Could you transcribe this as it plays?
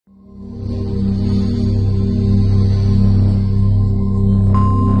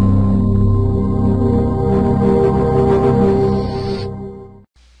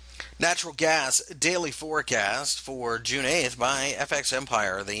gas daily forecast for June 8th by FX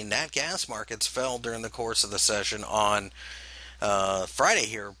Empire. The nat gas markets fell during the course of the session on Friday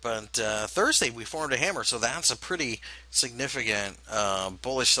here, but Thursday we formed a hammer, so that's a pretty significant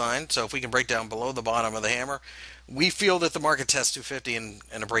bullish sign. So if we can break down below the bottom of the hammer, we feel that the market tests 250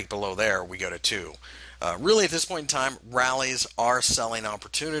 and a break below there, we go to 2. Really, at this point in time, rallies are selling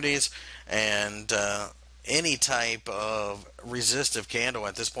opportunities, and any type of resistive candle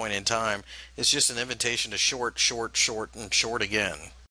at this point in time is just an invitation to short, short, short, and short again.